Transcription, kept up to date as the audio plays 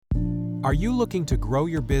Are you looking to grow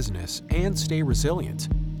your business and stay resilient?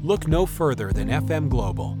 Look no further than FM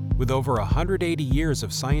Global. With over 180 years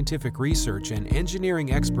of scientific research and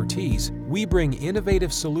engineering expertise, we bring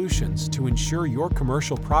innovative solutions to ensure your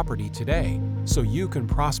commercial property today so you can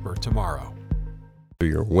prosper tomorrow.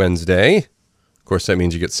 Your Wednesday. Of course, that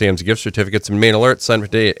means you get Sam's gift certificates and main alerts. Sign for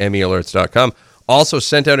today at mealerts.com. Also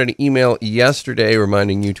sent out an email yesterday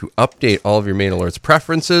reminding you to update all of your main alerts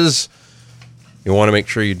preferences. You want to make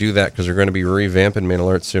sure you do that because we're going to be revamping main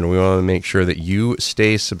alerts soon. We want to make sure that you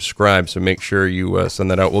stay subscribed, so make sure you send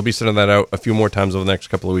that out. We'll be sending that out a few more times over the next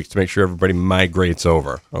couple of weeks to make sure everybody migrates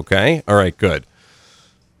over. Okay? All right, good.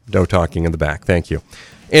 No talking in the back. Thank you.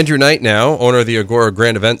 Andrew Knight now, owner of the Agora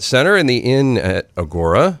Grand Event Center and the Inn at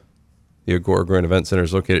Agora. The Agora Grand Event Center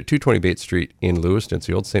is located at 220 Bates Street in Lewiston. It's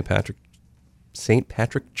the old St.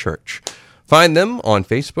 Patrick Church. Find them on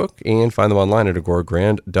Facebook and find them online at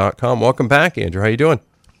agoragrand.com. Welcome back, Andrew. How you doing?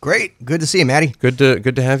 Great. Good to see you, Maddie. Good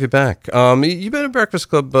to have you back. You've been a Breakfast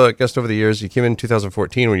Club guest over the years. You came in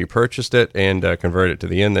 2014 when you purchased it and converted it to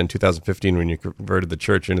the inn, then 2015 when you converted the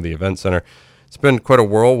church into the event center. It's been quite a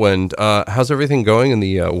whirlwind. How's everything going in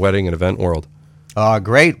the wedding and event world?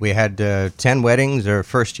 Great. We had 10 weddings our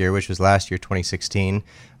first year, which was last year, 2016.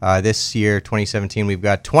 This year, 2017, we've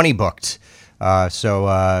got 20 booked. So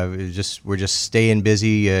we're just staying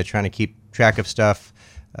busy, trying to keep track of stuff,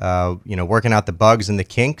 working out the bugs and the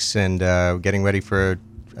kinks, and getting ready for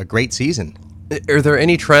a great season. Are there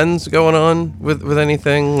any trends going on with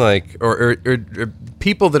anything or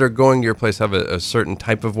people that are going to your place have a certain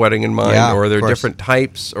type of wedding in mind, or are there different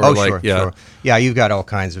types? Or sure. Yeah, you've got all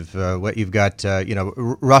kinds of what you've got.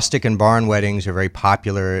 Rustic and barn weddings are very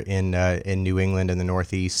popular in New England and the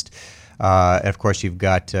Northeast. And of course, you've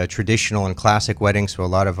got traditional and classic weddings. So a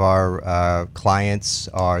lot of our clients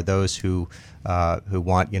are those who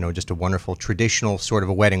want, just a wonderful traditional sort of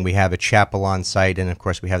a wedding. We have a chapel on site, and of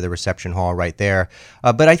course, we have the reception hall right there.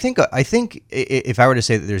 But I think if I were to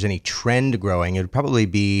say that there's any trend growing, it would probably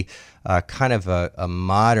be kind of a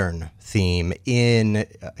modern theme in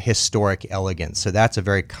historic elegance. So that's a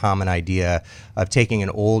very common idea of taking an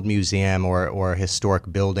old museum or a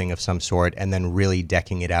historic building of some sort and then really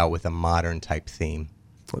decking it out with a modern type theme.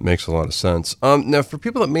 It makes a lot of sense. Now, for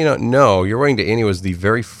people that may not know, your wedding to Annie was the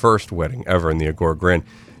very first wedding ever in the Agora Grand.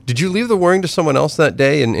 Did you leave the wedding to someone else that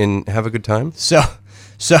day and have a good time? So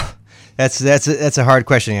that's a hard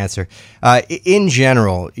question to answer. In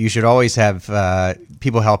general, you should always have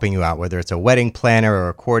people helping you out, whether it's a wedding planner or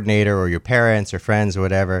a coordinator or your parents or friends or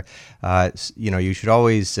whatever. You should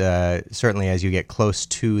always, certainly as you get close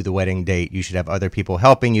to the wedding date, you should have other people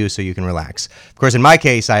helping you so you can relax. Of course, in my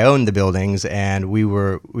case, I owned the buildings, and we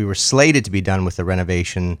were slated to be done with the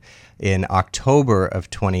renovation in October of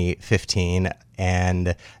 2015,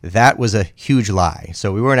 and that was a huge lie.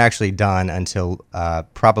 So we weren't actually done until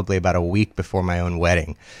probably about a week before my own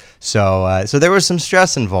wedding. So there was some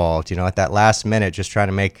stress involved, at that last minute, just trying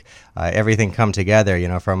to make everything come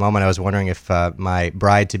together. For a moment, I was wondering if my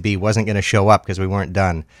bride-to-be wasn't going to show up because we weren't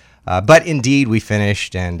done. But indeed, we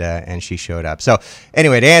finished, and she showed up. So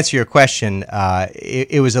anyway, to answer your question,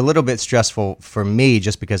 it was a little bit stressful for me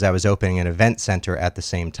just because I was opening an event center at the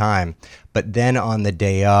same time. But then on the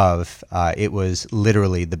day of, it was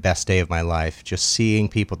literally the best day of my life. Just seeing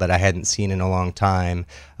people that I hadn't seen in a long time,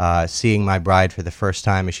 seeing my bride for the first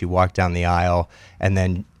time as she walked down the aisle, and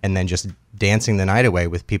then just dancing the night away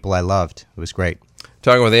with people I loved. It was great.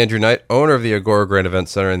 Talking with Andrew Knight, owner of the Agora Grand Event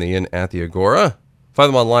Center and the Inn at the Agora. Find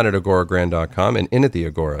them online at agoragrand.com and in at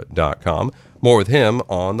theagora.com. More with him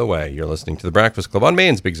on the way. You're listening to The Breakfast Club on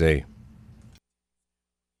Maine's Big Z.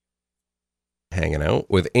 Hanging out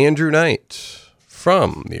with Andrew Knight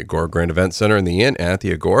from the Agora Grand Event Center and the Inn at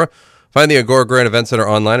the Agora. Find the Agora Grand Event Center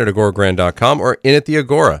online at agoragrand.com or in at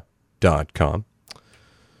theagora.com.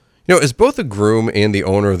 As both the groom and the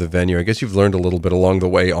owner of the venue, I guess you've learned a little bit along the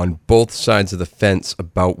way on both sides of the fence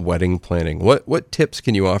about wedding planning. What tips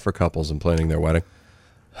can you offer couples in planning their wedding?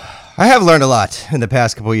 I have learned a lot in the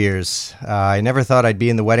past couple of years. I never thought I'd be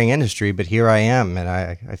in the wedding industry, but here I am, and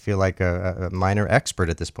I feel like a minor expert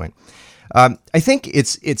at this point. I think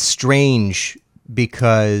it's strange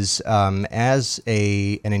because as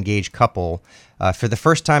an engaged couple, for the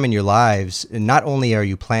first time in your lives, not only are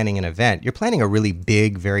you planning an event, you're planning a really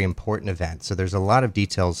big, very important event. So there's a lot of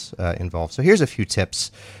details involved. So here's a few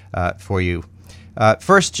tips for you.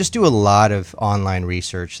 First, just do a lot of online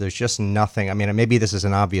research. There's just nothing. I mean, maybe this is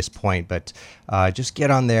an obvious point, but just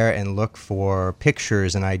get on there and look for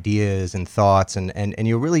pictures and ideas and thoughts, and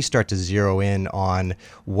you'll really start to zero in on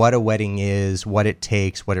what a wedding is, what it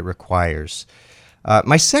takes, what it requires.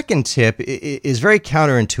 My second tip is very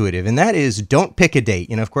counterintuitive, and that is don't pick a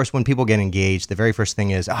date. Of course, when people get engaged, the very first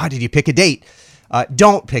thing is, did you pick a date?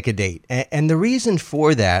 Don't pick a date. And the reason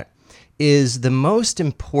for that is the most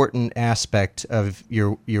important aspect of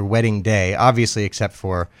your wedding day, obviously except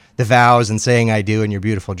for the vows and saying I do and your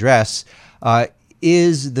beautiful dress,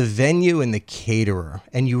 is the venue and the caterer.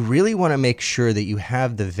 And you really want to make sure that you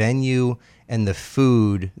have the venue and the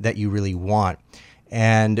food that you really want.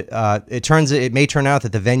 And it may turn out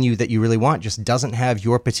that the venue that you really want just doesn't have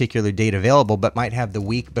your particular date available, but might have the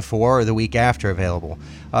week before or the week after available.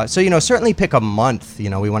 So certainly pick a month.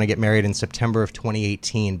 We want to get married in September of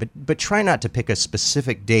 2018, but try not to pick a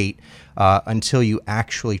specific date until you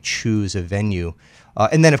actually choose a venue.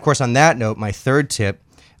 And then, of course, on that note, my third tip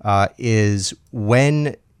is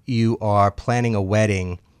when you are planning a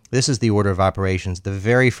wedding, this is the order of operations. The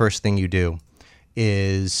very first thing you do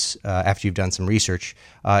is, after you've done some research,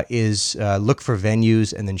 is look for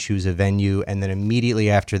venues and then choose a venue. And then immediately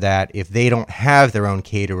after that, if they don't have their own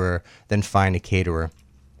caterer, then find a caterer.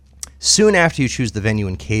 Soon after you choose the venue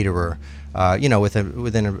and caterer,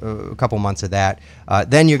 within a couple months of that,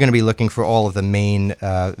 then you're going to be looking for all of the main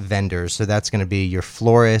vendors. So that's going to be your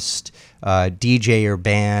florist, DJ or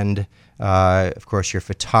band, of course, your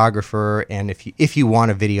photographer, and if you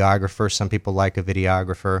want a videographer, some people like a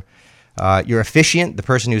videographer. Your officiant, the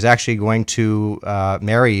person who's actually going to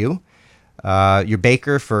marry you, your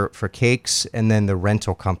baker for cakes, and then the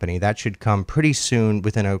rental company. That should come pretty soon,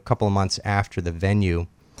 within a couple of months after the venue.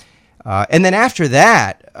 And then after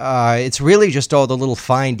that, it's really just all the little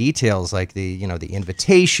fine details, like the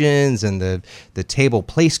invitations and the table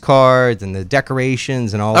place cards and the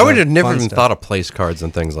decorations and all. I would have never even thought of place cards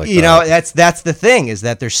and things like that. That's the thing, is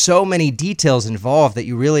that there's so many details involved that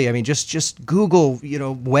you really, just Google,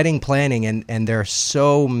 wedding planning, and there are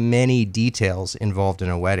so many details involved in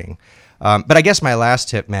a wedding. But I guess my last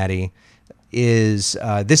tip, Maddie, is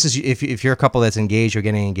this is if you're a couple that's engaged or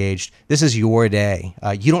getting engaged, this is your day.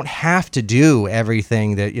 You don't have to do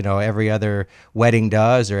everything that every other wedding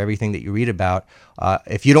does or everything that you read about.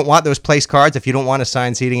 If you don't want those place cards, if you don't want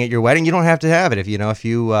assigned seating at your wedding, you don't have to have it. If you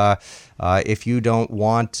don't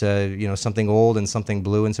want something old and something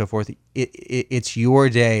blue and so forth, it's your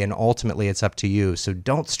day, and ultimately it's up to you. So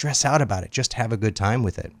don't stress out about it. Just have a good time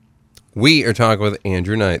with it. We are talking with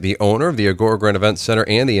Andrew Knight, the owner of the Agora Grand Event Center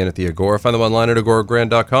and the Inn at the Agora. Find them online at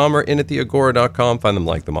agoragrand.com or inattheagora.com. Find them,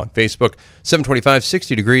 like them on Facebook. 725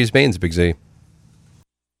 60 Degrees, Maine's Big Z.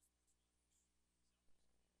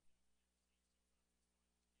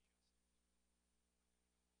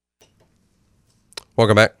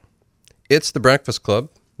 Welcome back. It's The Breakfast Club,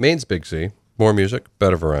 Maine's Big Z. More music,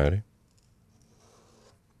 better variety.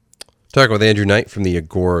 Talking with Andrew Knight from the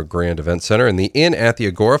Agora Grand Event Center and the Inn at the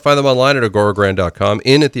Agora. Find them online at agoragrand.com,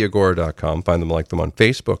 inattheagora.com. Find them, like them on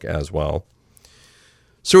Facebook as well.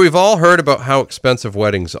 So we've all heard about how expensive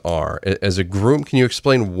weddings are. As a groom, can you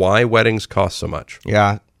explain why weddings cost so much?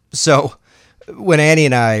 Yeah. So when Annie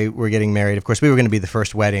and I were getting married, of course, we were going to be the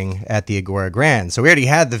first wedding at the Agora Grand. So we already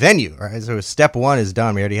had the venue, right? So step one is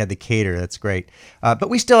done. We already had the caterer. That's great. But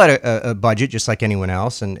we still had a budget just like anyone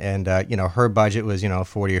else. And her budget was,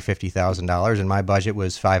 $40,000 or $50,000, and my budget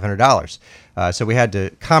was $500. So we had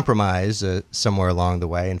to compromise somewhere along the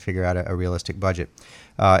way and figure out a realistic budget.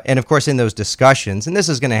 And of course, in those discussions, and this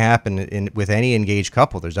is going to happen with any engaged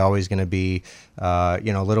couple, there's always going to be, a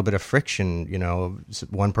little bit of friction.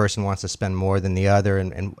 One person wants to spend more than the other,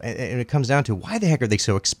 and it comes down to, why the heck are they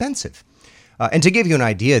so expensive? And to give you an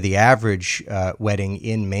idea, the average wedding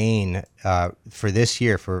in Maine for this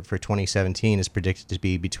year, for 2017, is predicted to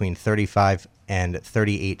be between $35,000 and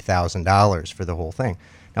 $38,000 for the whole thing.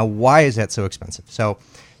 Now, why is that so expensive? So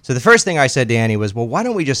the first thing I said to Annie was, well, why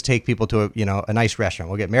don't we just take people to a nice restaurant?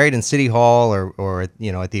 We'll get married in City Hall or at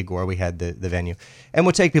the Agora. We had the venue, and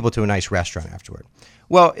we'll take people to a nice restaurant afterward.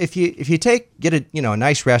 Well, if you get a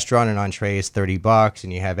nice restaurant, and entree is $30,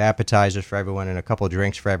 and you have appetizers for everyone and a couple of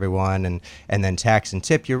drinks for everyone, and then tax and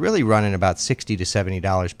tip, you're really running about $60 to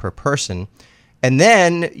 $70 per person. And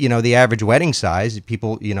then, the average wedding size,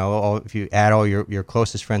 people, if you add all your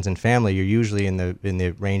closest friends and family, you're usually in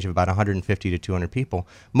the range of about 150 to 200 people.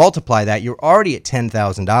 Multiply that, you're already at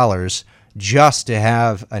 $10,000 just to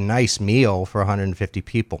have a nice meal for 150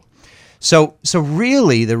 people. So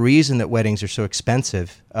really, the reason that weddings are so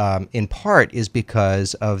expensive, in part, is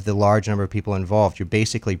because of the large number of people involved. You're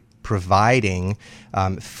basically providing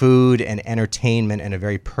food and entertainment and a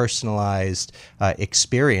very personalized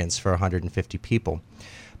experience for 150 people.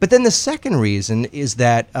 But then the second reason is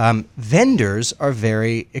that vendors are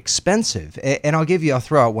very expensive. And I'll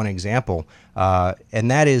throw out one example,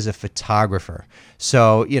 and that is a photographer.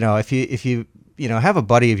 So, if you have a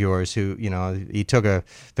buddy of yours who, he took a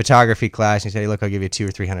photography class and he said, hey, look, I'll give you $200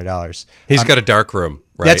 or $300. He's got a dark room,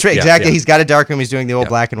 right? That's right, Yeah, exactly. yeah. He's got a dark room. He's doing the old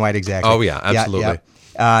black and white exactly. Oh, yeah, absolutely.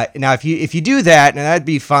 Now, if you do that, and that'd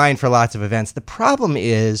be fine for lots of events. The problem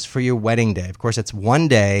is for your wedding day. Of course, it's one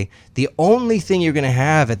day. The only thing you're going to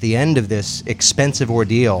have at the end of this expensive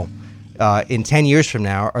ordeal in 10 years from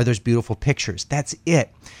now are those beautiful pictures. That's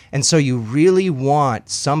it. And so you really want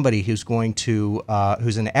somebody who's going to,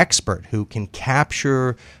 who's an expert, who can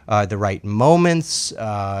capture the right moments,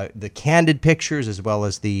 the candid pictures as well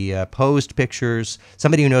as the posed pictures,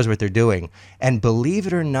 somebody who knows what they're doing. And believe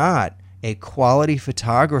it or not, a quality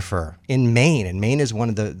photographer in Maine, and Maine is one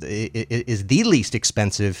of is the least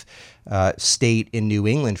expensive state in New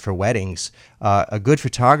England for weddings. A good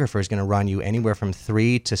photographer is going to run you anywhere from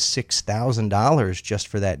 $3,000 to $6,000 just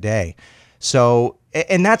for that day. So,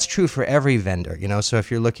 and that's true for every vendor, So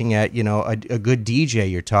if you're looking at, a good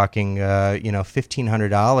DJ, you're talking,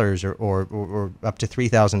 $1,500 or up to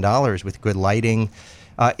 $3,000 with good lighting.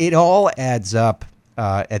 It all adds up.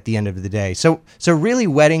 At the end of the day. So really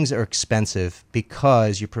weddings are expensive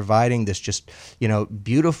because you're providing this just,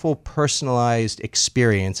 beautiful personalized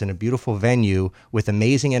experience in a beautiful venue with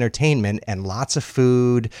amazing entertainment and lots of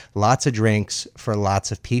food, lots of drinks for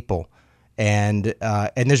lots of people. And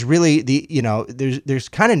there's really there's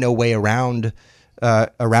kind of no way around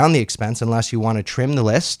the expense unless you want to trim the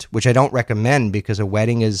list, which I don't recommend because a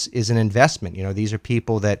wedding is an investment. These are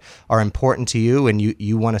people that are important to you and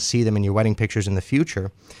you want to see them in your wedding pictures in the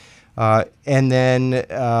future. And then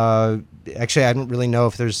actually, I don't really know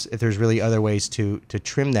if there's really other ways to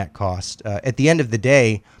trim that cost. At the end of the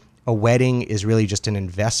day, a wedding is really just an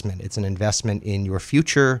investment. It's an investment in your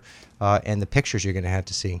future and the pictures you're going to have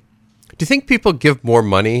to see. Do you think people give more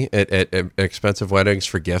money at expensive weddings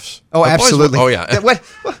for gifts? Oh, absolutely. Oh, yeah.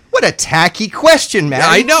 What a tacky question, man. Yeah,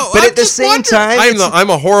 I know. But at the same time, I'm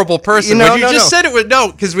a horrible person. When you just said it was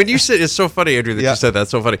because when you said it's so funny, Andrew, that you said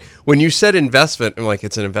that's so funny. When you said investment, I'm like,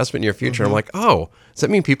 it's an investment in your future. I'm like, oh, does that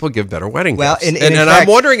mean people give better wedding gifts? And in fact, I'm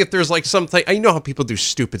wondering if there's like something. I know how people do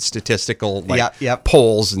stupid statistical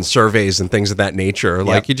polls and surveys and things of that nature.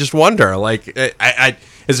 Like you just wonder, like,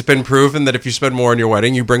 has it been proven that if you spend more on your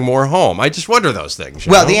wedding, you bring more home? I just wonder those things.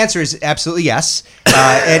 Well, the answer is absolutely yes.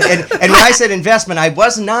 And when I said investment, I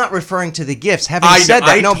was not referring to the gifts. Having said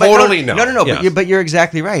that, know. Yes. But you're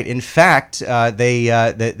exactly right. In fact,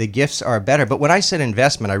 the gifts are better. But when I said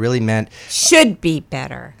investment, I really meant should be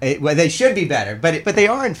better. They should be better, but they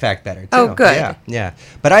are in fact better too. Oh, good. Yeah.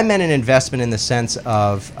 But I meant an investment in the sense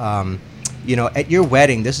of. At your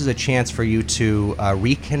wedding, this is a chance for you to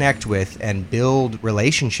reconnect with and build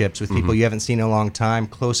relationships with people you haven't seen in a long time,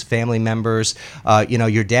 close family members,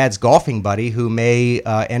 your dad's golfing buddy who may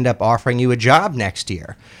end up offering you a job next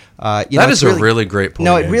year. That is a really great point.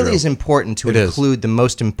 No, it Andrew. really is important to include the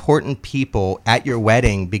most important people at your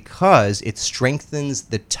wedding because it strengthens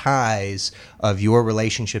the ties of your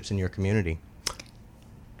relationships in your community.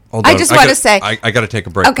 I just want to say... I got to take a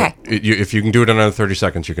break. Okay. If you can do it in another 30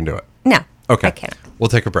 seconds, you can do it. No. Okay. I can't. We'll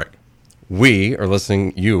take a break. You are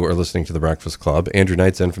listening to The Breakfast Club. Andrew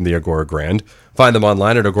Knight's in from the Agora Grand. Find them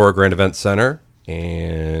online at Agora Grand Event Center.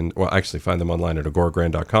 And, find them online at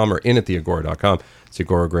agoragrand.com or in at theagora.com. It's the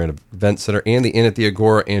Agora Grand Event Center and the Inn at the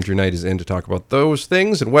Agora. Andrew Knight is in to talk about those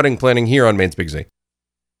things and wedding planning here on Maine's Big Z.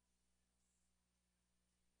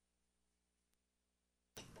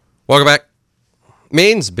 Welcome back.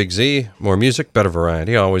 Maine's Big Z, more music, better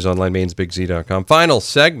variety, always online, mainsbigz.com. Final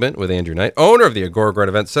segment with Andrew Knight, owner of the Agora Grand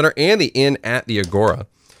Event Center and the Inn at the Agora.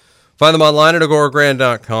 Find them online at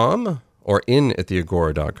agoragrand.com or in at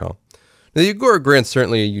theagora.com. Now, the Agora Grand's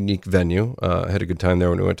certainly a unique venue. I had a good time there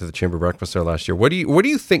when we went to the Chamber Breakfast there last year. What do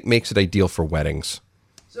you think makes it ideal for weddings?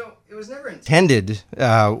 So it was never intended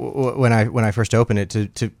when I first opened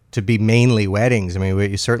it to be mainly weddings. I mean,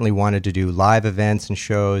 we certainly wanted to do live events and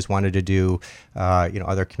shows. Wanted to do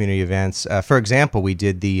other community events. For example, we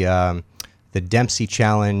did the Dempsey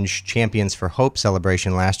Challenge Champions for Hope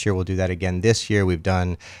celebration last year. We'll do that again this year. We've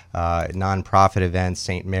done nonprofit events,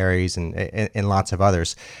 St. Mary's, and lots of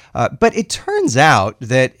others. But it turns out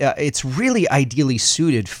that it's really ideally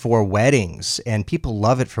suited for weddings, and people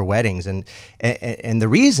love it for weddings. And the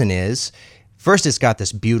reason is, first, it's got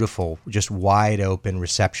this beautiful, just wide open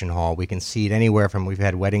reception hall. We can seat anywhere from, we've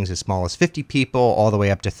had weddings as small as 50 people all the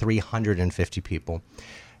way up to 350 people.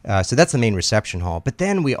 So that's the main reception hall. But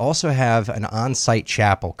then we also have an on-site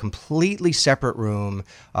chapel, completely separate room.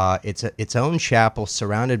 It's its own chapel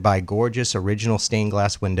surrounded by gorgeous original stained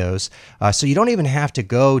glass windows. So you don't even have to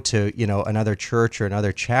go to another church or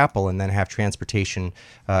another chapel and then have transportation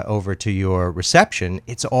over to your reception.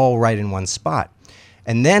 It's all right in one spot.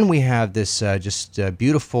 And then we have this just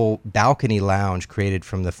beautiful balcony lounge created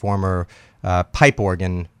from the former pipe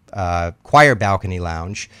organ choir balcony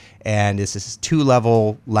lounge. And it's this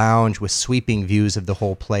 2-level lounge with sweeping views of the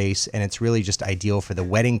whole place. And it's really just ideal for the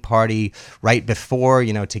wedding party right before,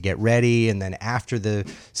 to get ready. And then after the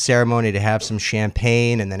ceremony to have some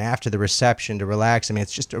champagne. And then after the reception to relax. I mean,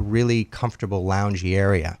 it's just a really comfortable loungy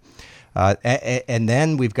area. And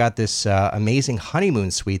then we've got this amazing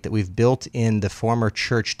honeymoon suite that we've built in the former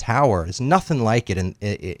church tower. There's nothing like it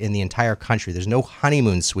in the entire country. There's no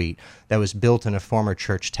honeymoon suite that was built in a former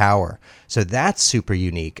church tower. So that's super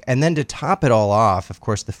unique. And then to top it all off, of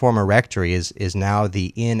course, the former rectory is now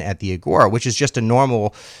the inn at the Agora, which is just a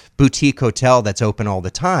normal boutique hotel that's open all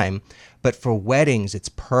the time. But for weddings, it's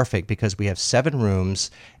perfect because we have 7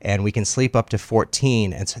 rooms and we can sleep up to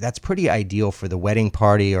 14. And so that's pretty ideal for the wedding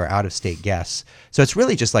party or out-of-state guests. So it's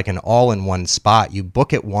really just like an all-in-one spot. You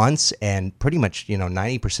book it once and pretty much,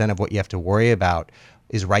 90% of what you have to worry about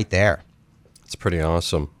is right there. It's pretty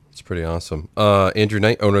awesome. Andrew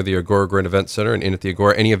Knight, owner of the Agora Grand Event Center and Inn at the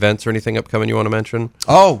Agora. Any events or anything upcoming you want to mention?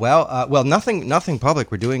 Oh well, nothing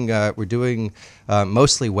public. We're doing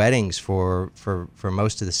mostly weddings for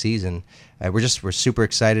most of the season. We're super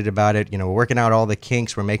excited about it. We're working out all the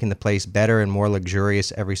kinks. We're making the place better and more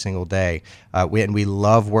luxurious every single day. We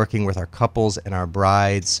love working with our couples and our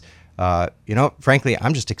brides. Frankly,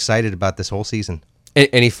 I'm just excited about this whole season.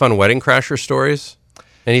 Any fun wedding crasher stories?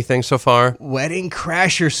 Anything so far? Wedding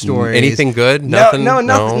crasher stories. Anything good? Nothing. No,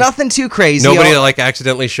 nothing too crazy. Nobody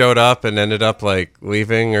accidentally showed up and ended up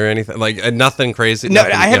leaving or anything. Nothing crazy. No,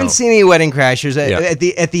 I haven't seen any wedding crashers. Yeah.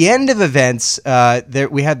 At the end of events,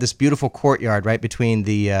 we had this beautiful courtyard right between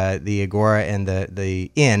the Agora and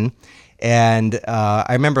the inn. And I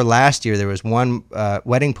remember last year there was one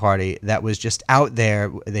wedding party that was just out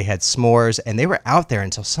there. They had s'mores, and they were out there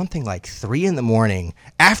until something like 3 a.m.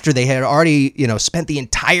 after they had already, spent the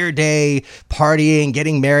entire day partying,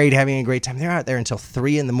 getting married, having a great time. They're out there until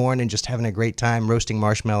 3 a.m. just having a great time, roasting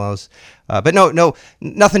marshmallows. But no,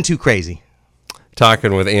 nothing too crazy.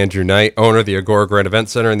 Talking with Andrew Knight, owner of the Agora Grand Event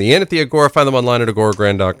Center and the Inn at the Agora. Find them online at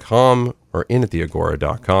agoragrand.com or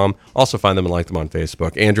inattheagora.com. Also find them and like them on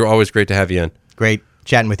Facebook. Andrew, always great to have you in. Great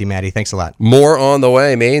chatting with you, Maddie. Thanks a lot. More on the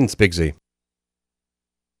way. Maine's Big Z.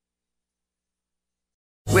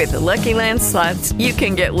 With the Lucky Land Slots, you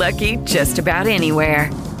can get lucky just about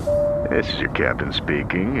anywhere. This is your captain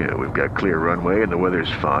speaking. We've got clear runway and the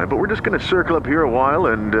weather's fine, but we're just going to circle up here a while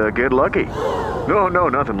and get lucky. No,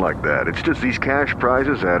 nothing like that. It's just these cash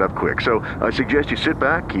prizes add up quick. So I suggest you sit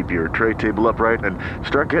back, keep your tray table upright, and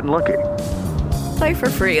start getting lucky. Play for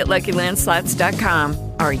free at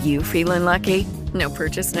LuckyLandSlots.com. Are you feeling lucky? No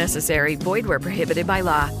purchase necessary. Void where prohibited by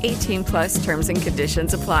law. 18+ terms and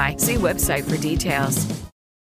conditions apply. See website for details.